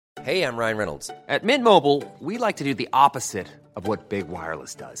Hey, I'm Ryan Reynolds. At Mint Mobile, we like to do the opposite of what Big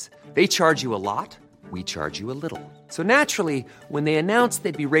Wireless does. They charge you a lot, we charge you a little. So naturally, when they announced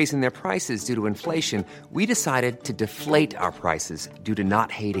they'd be raising their prices due to inflation, we decided to deflate our prices due to not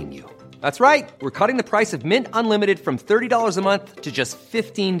hating you. That's right. We're cutting the price of Mint Unlimited from $30 a month to just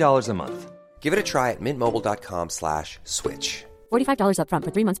 $15 a month. Give it a try at mintmobile.com/switch. $45 up front for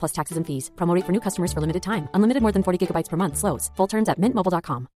 3 months plus taxes and fees. Promo rate for new customers for limited time. Unlimited more than 40 gigabytes per month. Slows full terms at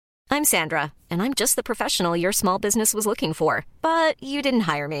mintmobile.com. I'm Sandra, and I'm just the professional your small business was looking for. But you didn't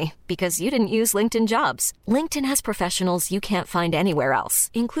hire me because you didn't use LinkedIn Jobs. LinkedIn has professionals you can't find anywhere else,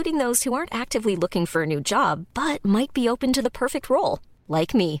 including those who aren't actively looking for a new job, but might be open to the perfect role,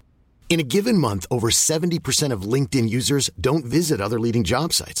 like me. In a given month, over 70% of LinkedIn users don't visit other leading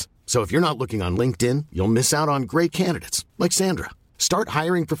job sites. So if you're not looking on LinkedIn, you'll miss out on great candidates like Sandra. Start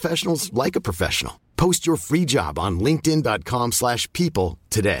hiring professionals like a professional. Post your free job on linkedin.com/people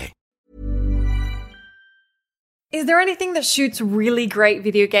today. Is there anything that shoots really great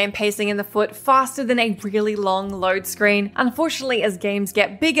video game pacing in the foot faster than a really long load screen? Unfortunately, as games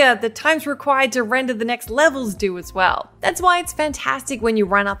get bigger, the times required to render the next levels do as well. That's why it's fantastic when you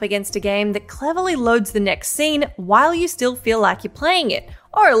run up against a game that cleverly loads the next scene while you still feel like you're playing it,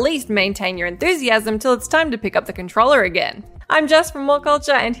 or at least maintain your enthusiasm till it's time to pick up the controller again. I'm Jess from More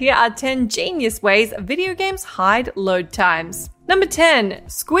Culture, and here are 10 genius ways video games hide load times. Number 10,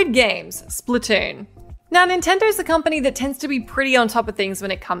 Squid Games, Splatoon. Now, Nintendo's a company that tends to be pretty on top of things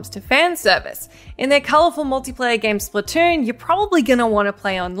when it comes to fan service. In their colourful multiplayer game Splatoon, you're probably gonna want to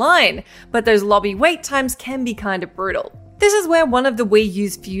play online, but those lobby wait times can be kind of brutal. This is where one of the Wii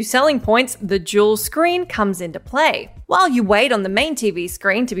U's few selling points, the dual screen, comes into play. While you wait on the main TV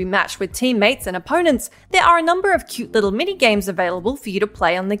screen to be matched with teammates and opponents, there are a number of cute little mini-games available for you to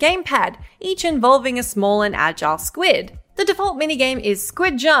play on the gamepad, each involving a small and agile squid. The default minigame is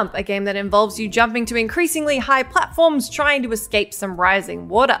Squid Jump, a game that involves you jumping to increasingly high platforms trying to escape some rising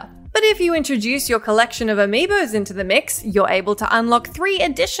water. But if you introduce your collection of amiibos into the mix, you're able to unlock 3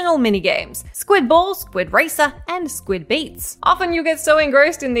 additional minigames: Squid Ball, Squid Racer, and Squid Beats. Often you get so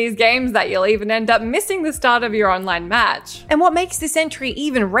engrossed in these games that you'll even end up missing the start of your online match. And what makes this entry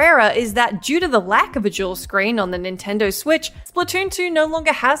even rarer is that due to the lack of a dual screen on the Nintendo Switch, Splatoon 2 no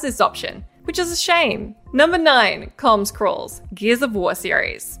longer has this option, which is a shame. Number 9, Comms Crawls, Gears of War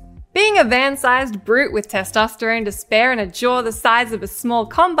series. Being a van-sized brute with testosterone to spare and a jaw the size of a small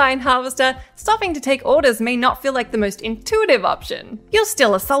combine harvester, stopping to take orders may not feel like the most intuitive option. You're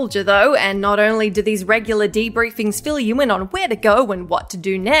still a soldier though, and not only do these regular debriefings fill you in on where to go and what to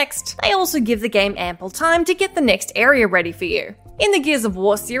do next, they also give the game ample time to get the next area ready for you. In the Gears of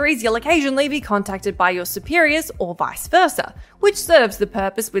War series, you'll occasionally be contacted by your superiors or vice versa, which serves the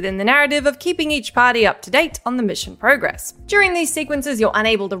purpose within the narrative of keeping each party up to date on the mission progress. During these sequences, you're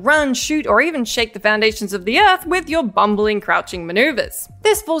unable to run, shoot, or even shake the foundations of the earth with your bumbling crouching maneuvers.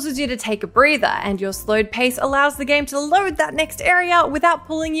 This forces you to take a breather, and your slowed pace allows the game to load that next area without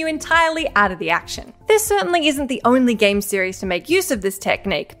pulling you entirely out of the action. This certainly isn't the only game series to make use of this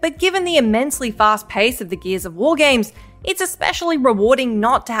technique, but given the immensely fast pace of the Gears of War games, it's especially rewarding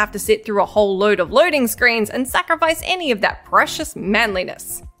not to have to sit through a whole load of loading screens and sacrifice any of that precious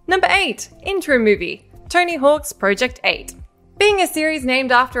manliness. Number 8, Intro Movie, Tony Hawk's Project 8. Being a series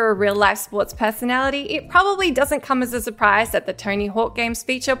named after a real-life sports personality, it probably doesn't come as a surprise that the Tony Hawk games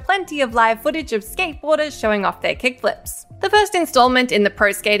feature plenty of live footage of skateboarders showing off their kickflips. The first installment in the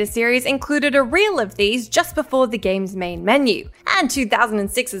Pro Skater series included a reel of these just before the game's main menu, and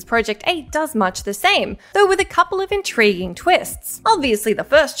 2006's Project 8 does much the same, though with a couple of intriguing twists. Obviously, the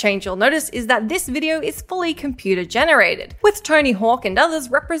first change you'll notice is that this video is fully computer generated, with Tony Hawk and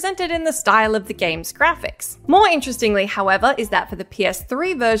others represented in the style of the game's graphics. More interestingly, however, is that for the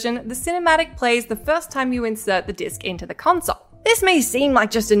PS3 version, the cinematic plays the first time you insert the disc into the console. This may seem like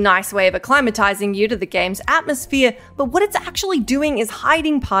just a nice way of acclimatizing you to the game's atmosphere, but what it's actually doing is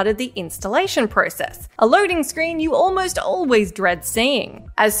hiding part of the installation process, a loading screen you almost always dread seeing.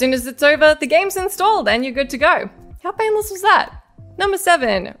 As soon as it's over, the game's installed and you're good to go. How painless was that? Number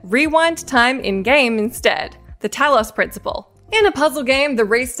 7, rewind time in-game instead, the Talos Principle. In a puzzle game, the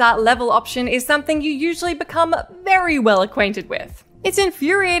restart level option is something you usually become very well acquainted with. It's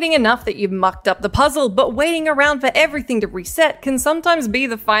infuriating enough that you've mucked up the puzzle, but waiting around for everything to reset can sometimes be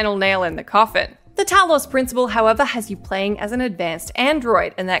the final nail in the coffin. The Talos Principle, however, has you playing as an advanced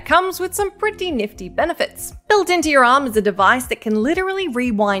android, and that comes with some pretty nifty benefits. Built into your arm is a device that can literally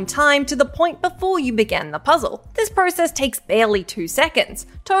rewind time to the point before you began the puzzle. This process takes barely 2 seconds,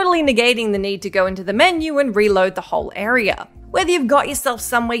 totally negating the need to go into the menu and reload the whole area. Whether you've got yourself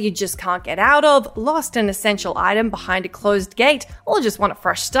somewhere you just can't get out of, lost an essential item behind a closed gate, or just want a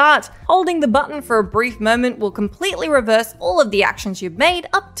fresh start, holding the button for a brief moment will completely reverse all of the actions you've made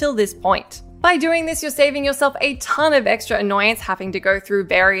up till this point. By doing this, you're saving yourself a ton of extra annoyance having to go through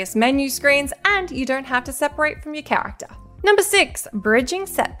various menu screens, and you don't have to separate from your character. Number 6. Bridging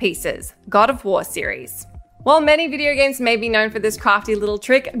set pieces. God of War series. While many video games may be known for this crafty little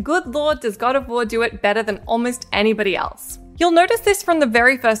trick, good lord does God of War do it better than almost anybody else. You'll notice this from the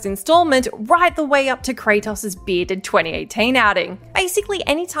very first installment right the way up to Kratos' bearded 2018 outing. Basically,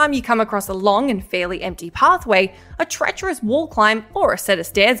 anytime you come across a long and fairly empty pathway, a treacherous wall climb, or a set of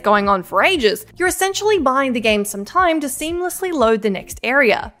stairs going on for ages, you're essentially buying the game some time to seamlessly load the next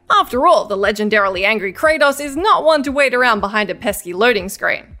area. After all, the legendarily angry Kratos is not one to wait around behind a pesky loading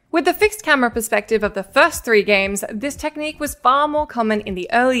screen. With the fixed camera perspective of the first 3 games, this technique was far more common in the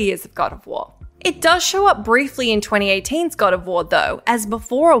early years of God of War. It does show up briefly in 2018's God of War though, as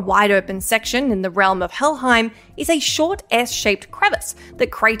before a wide open section in the realm of Helheim is a short S-shaped crevice that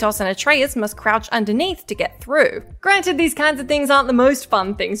Kratos and Atreus must crouch underneath to get through. Granted, these kinds of things aren't the most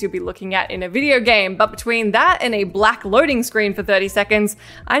fun things you'll be looking at in a video game, but between that and a black loading screen for 30 seconds,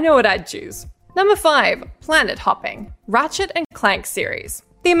 I know what I'd choose. Number 5. Planet hopping. Ratchet & Clank series.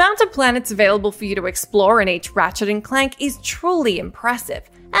 The amount of planets available for you to explore in each Ratchet & Clank is truly impressive,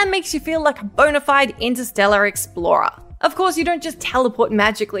 and makes you feel like a bona fide interstellar explorer. Of course, you don't just teleport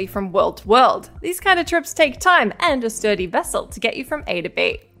magically from world to world. These kind of trips take time and a sturdy vessel to get you from A to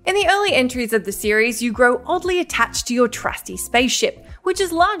B. In the early entries of the series, you grow oddly attached to your trusty spaceship, which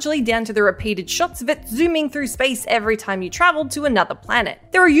is largely down to the repeated shots of it zooming through space every time you travel to another planet.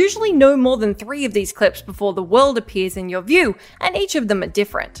 There are usually no more than 3 of these clips before the world appears in your view, and each of them are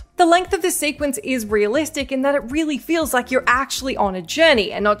different. The length of this sequence is realistic in that it really feels like you're actually on a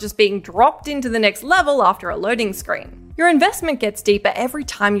journey and not just being dropped into the next level after a loading screen. Your investment gets deeper every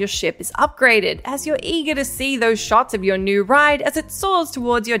time your ship is upgraded, as you're eager to see those shots of your new ride as it soars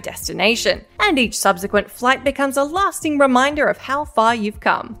towards your destination, and each subsequent flight becomes a lasting reminder of how far you've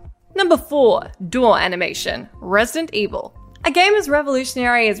come. Number 4. Door animation. Resident Evil. A game as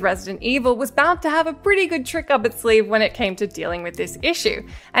revolutionary as Resident Evil was bound to have a pretty good trick up its sleeve when it came to dealing with this issue,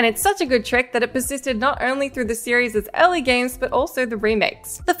 and it's such a good trick that it persisted not only through the series' early games but also the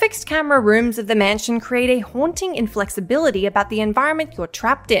remakes. The fixed camera rooms of the mansion create a haunting inflexibility about the environment you're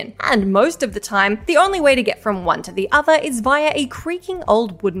trapped in, and most of the time, the only way to get from one to the other is via a creaking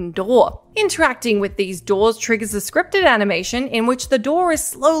old wooden door. Interacting with these doors triggers a scripted animation in which the door is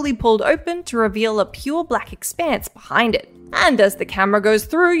slowly pulled open to reveal a pure black expanse behind it. And as the camera goes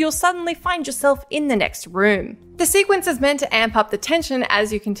through, you'll suddenly find yourself in the next room. The sequence is meant to amp up the tension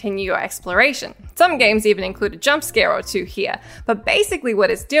as you continue your exploration. Some games even include a jump scare or 2 here, but basically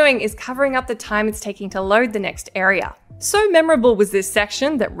what it's doing is covering up the time it's taking to load the next area. So memorable was this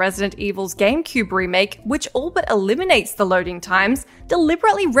section that Resident Evil's GameCube remake, which all but eliminates the loading times,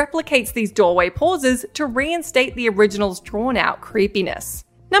 deliberately replicates these doorway pauses to reinstate the original's drawn-out creepiness.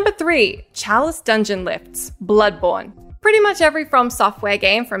 Number 3. Chalice Dungeon Lifts. Bloodborne. Pretty much every From Software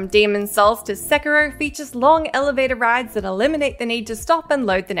game, from Demon's Souls to Sekiro, features long elevator rides that eliminate the need to stop and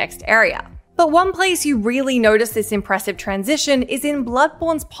load the next area. But one place you really notice this impressive transition is in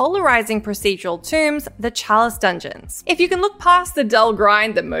Bloodborne's polarizing procedural tombs, the Chalice Dungeons. If you can look past the dull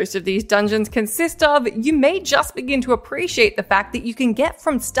grind that most of these dungeons consist of, you may just begin to appreciate the fact that you can get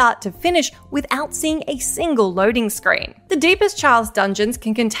from start to finish without seeing a single loading screen. The deepest Chalice Dungeons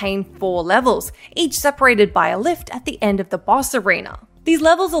can contain 4 levels, each separated by a lift at the end of the boss arena. These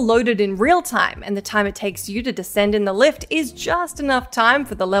levels are loaded in real time, and the time it takes you to descend in the lift is just enough time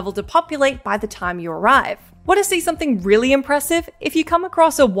for the level to populate by the time you arrive. Want to see something really impressive? If you come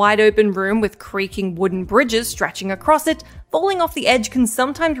across a wide open room with creaking wooden bridges stretching across it, falling off the edge can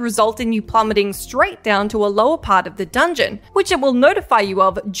sometimes result in you plummeting straight down to a lower part of the dungeon, which it will notify you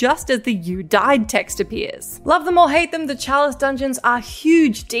of just as the "You died" text appears. Love them or hate them, the Chalice Dungeons are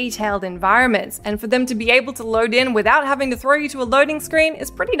huge, detailed environments, and for them to be able to load in without having to throw you to a loading screen is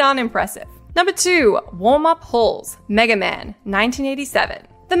pretty darn impressive. Number 2. Warm-up halls. Mega Man, 1987.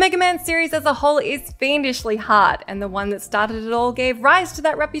 The Mega Man series as a whole is fiendishly hard, and the one that started it all gave rise to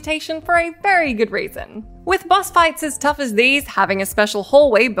that reputation for a very good reason. With boss fights as tough as these, having a special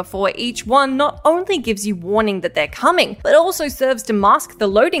hallway before each one not only gives you warning that they're coming, but also serves to mask the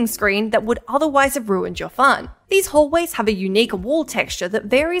loading screen that would otherwise have ruined your fun. These hallways have a unique wall texture that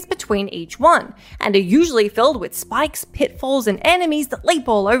varies between each one, and are usually filled with spikes, pitfalls, and enemies that leap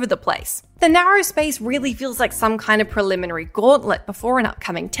all over the place. The narrow space really feels like some kind of preliminary gauntlet before an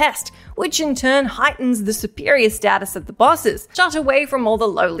upcoming test, which in turn heightens the superior status of the bosses, shut away from all the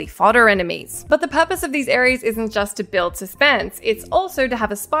lowly fodder enemies. But the purpose of these areas areas isn't just to build suspense, it's also to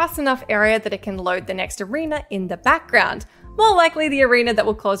have a sparse enough area that it can load the next arena in the background, more likely the arena that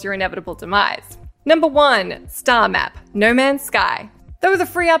will cause your inevitable demise. Number 1. Star Map, No Man's Sky. Though the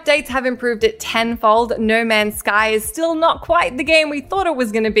free updates have improved it tenfold, No Man's Sky is still not quite the game we thought it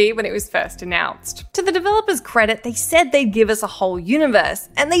was going to be when it was first announced. To the developers' credit, they said they'd give us a whole universe,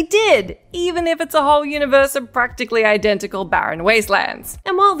 and they did, even if it's a whole universe of practically identical barren wastelands.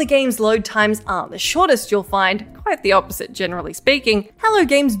 And while the game's load times aren't the shortest you'll find, quite the opposite generally speaking, Hello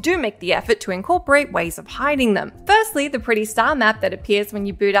Games do make the effort to incorporate ways of hiding them. Firstly, the pretty star map that appears when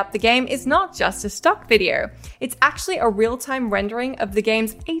you boot up the game is not just a stock video. It's actually a real-time rendering of the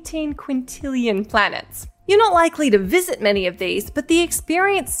game's 18 quintillion planets. You're not likely to visit many of these, but the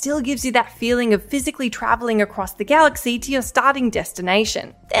experience still gives you that feeling of physically traveling across the galaxy to your starting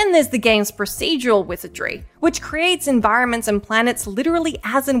destination. Then there's the game's procedural wizardry, which creates environments and planets literally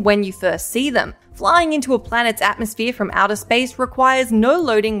as and when you first see them. Flying into a planet's atmosphere from outer space requires no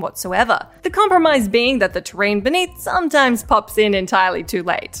loading whatsoever, the compromise being that the terrain beneath sometimes pops in entirely too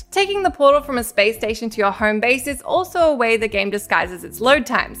late. Taking the portal from a space station to your home base is also a way the game disguises its load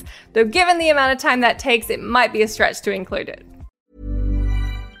times, though given the amount of time that takes, it might be a stretch to include it.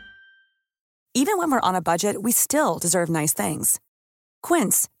 Even when we're on a budget, we still deserve nice things.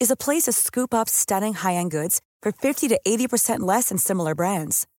 Quince is a place to scoop up stunning high-end goods for 50 to 80% less than similar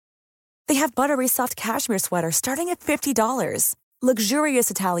brands. They have buttery soft cashmere sweaters starting at $50,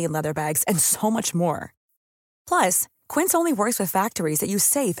 luxurious Italian leather bags, and so much more. Plus, Quince only works with factories that use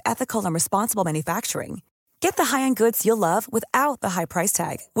safe, ethical, and responsible manufacturing. Get the high-end goods you'll love without the high price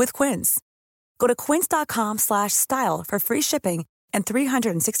tag with Quince. Go to quince.com/style for free shipping and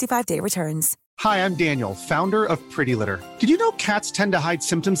 365-day returns. Hi, I'm Daniel, founder of Pretty Litter. Did you know cats tend to hide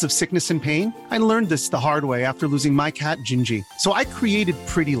symptoms of sickness and pain? I learned this the hard way after losing my cat, Gingy. So I created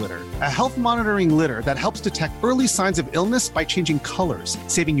Pretty Litter, a health monitoring litter that helps detect early signs of illness by changing colors,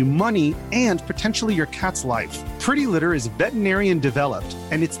 saving you money and potentially your cat's life. Pretty Litter is veterinarian developed,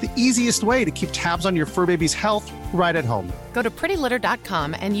 and it's the easiest way to keep tabs on your fur baby's health right at home. Go to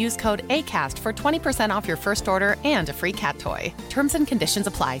prettylitter.com and use code ACAST for 20% off your first order and a free cat toy. Terms and conditions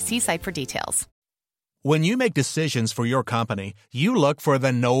apply. See site for details. When you make decisions for your company, you look for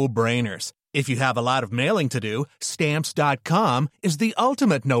the no-brainers. If you have a lot of mailing to do, Stamps.com is the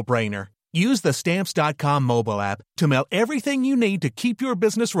ultimate no-brainer. Use the Stamps.com mobile app to mail everything you need to keep your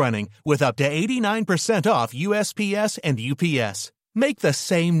business running with up to 89% off USPS and UPS. Make the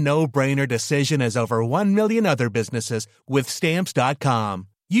same no-brainer decision as over 1 million other businesses with Stamps.com.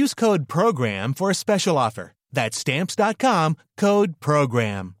 Use code PROGRAM for a special offer. That's Stamps.com, code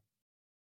PROGRAM.